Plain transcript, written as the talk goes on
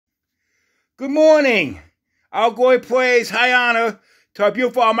Good morning. All glory, praise, high honor to our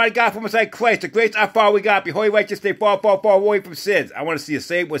beautiful Almighty God from inside Christ, the grace our Father we got, be holy, righteous, stay far away from sins. I want to see you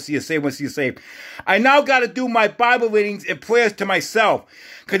saved, want to see you saved, want to see you saved. I now got to do my Bible readings and prayers to myself,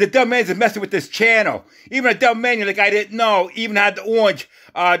 because the dumb man is messing with this channel. Even a dumb man, like I didn't know, even had the orange,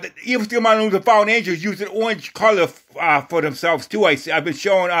 even still my the fallen angels use an orange color for themselves too. I've been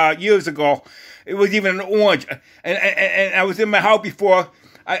shown years ago. It was even an orange. And I was in my house before,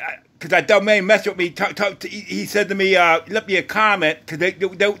 because that dumb man messed with me. He said to me, "Let me a comment," because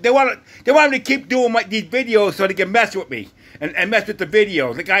they want me to keep doing these videos so they can mess with me and mess with the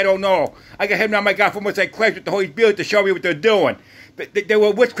videos. Like I don't know. I got him now. My God, from what's like Christ with the Holy Spirit to show me what they're doing. But they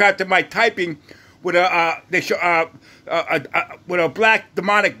were witchcraft in my typing with with a black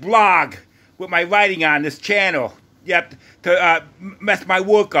demonic blog with my writing on this channel. Yep, to mess my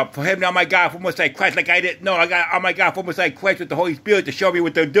work up. For him now, my God, from what's like Christ, like I didn't know. I got, oh my God, from what's like Christ with the Holy Spirit to show me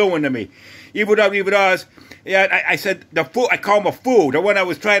what they're doing to me. Even us. Yeah, I said the fool. I call him a fool. The one that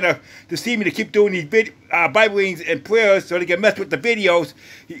was trying to deceive me to keep doing these Bible readings and prayers so they can mess with the videos.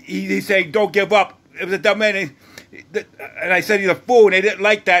 He's saying, "Don't give up." It was a dumb man, and I said he's a fool. And they didn't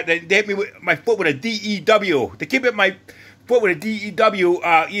like that. They hit me with my foot with a DEW. They keep hitting my foot with a DEW.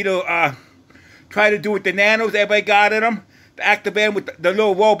 Try to do with the nanos everybody got in them, to activate with the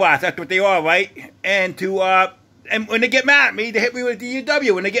little robots. That's what they are, right? And and when they get mad at me, they hit me with a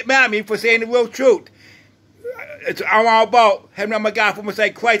DEW. When they get mad at me for saying the real truth, I'm all about having my God from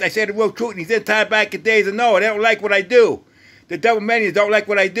inside Christ. I say the real truth, and he's in time back in days and no, they don't like what I do. The devil minions don't like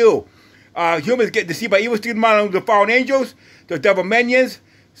what I do. Humans get deceived by evil students, the fallen angels, the devil minions,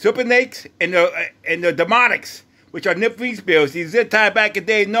 serpent snakes, and the demonics, which are Nifty spirits. These in time back in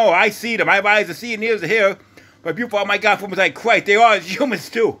days, no, I see them. I have eyes to see and ears to hear. But beautiful, oh my God, from inside Christ, they are humans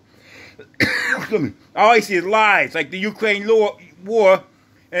too. All I see is lies, like the Ukraine war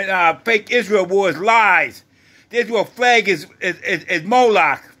and fake Israel war is lies. The Israel flag is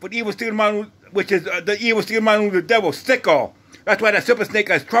Moloch, but evil student, which is the evil student, the devil, sicko. That's why that serpent snake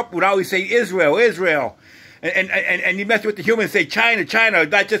as Trump would always say Israel, Israel. And he mess with the humans, say China, China,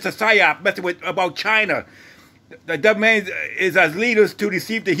 not just a psyop, messing with about China. The devil man is as leaders to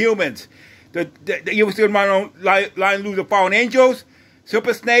deceive the humans. The evil still line lose the fallen angels,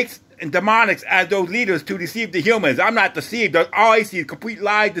 serpent snakes, and demonics as those leaders to deceive the humans. I'm not deceived. All I see is complete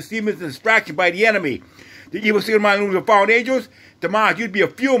lies, deceivers, and distraction by the enemy. The evil still lose the fallen angels, demonics. You'd be a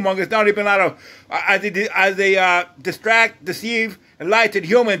few among us. Now they've been out of as they distract, deceive, and lie to the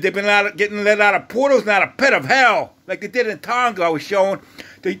humans. They've been getting let out of portals and out of pit of hell, like they did in Tonga. I was showing.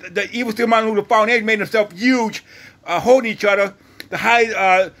 The evil still man who the fallen angels made themselves huge, holding each other. The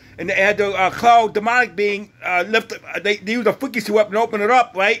high and they had the cloud demonic being lifted. They used a freaky suit and open it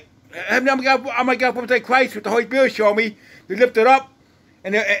up, right? Oh my God, from Christ with the Holy Spirit showed me. They lifted up,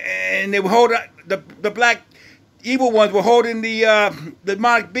 and they were holding the black evil ones were holding the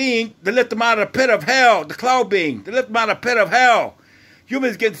demonic being to lift them out of the pit of hell. The cloud being to lift them out of the pit of hell.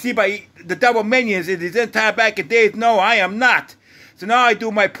 Humans get deceived by the devil minions. It is in time back in days. No, I am not. So now I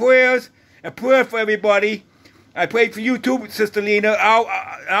do my prayers and prayer for everybody. I prayed for you too, Sister Lena,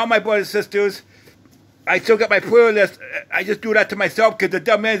 all my brothers and sisters. I still got my prayer list. I just do that to myself because the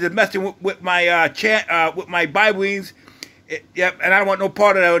dumb man is messing with my with my Bible readings. Yep, and I don't want no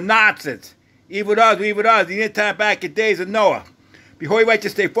part of that nonsense. Evil does. The end time back in days of Noah. Be holy,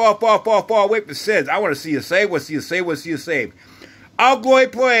 righteous, stay far away from sins. I want to see you saved. Want to see you saved. Want to see you saved. All glory,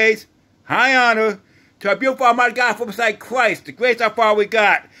 praise, high honor to our beautiful Almighty God from inside Christ, the grace our Father we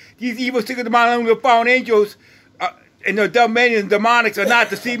got. These evil secret demonic the fallen angels and the dumb men and demonics are not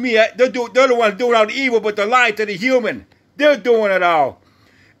to see me. They're the ones doing all the evil, but they're lying to the human. They're doing it all.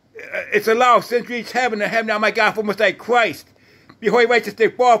 It's allowed since we reach heaven, and heaven, now my God from inside Christ. Be holy, righteous, stay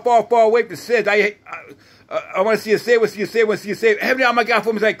far away from sins. I want to see you saved. Want to see you saved. Want to see you saved. Heaven, now my God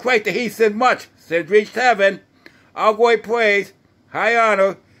from inside Christ, that He sinned much. Since reached heaven. All glory, praise, high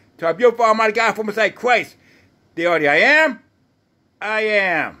honor to our beautiful Almighty God from inside Christ. The already I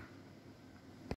am.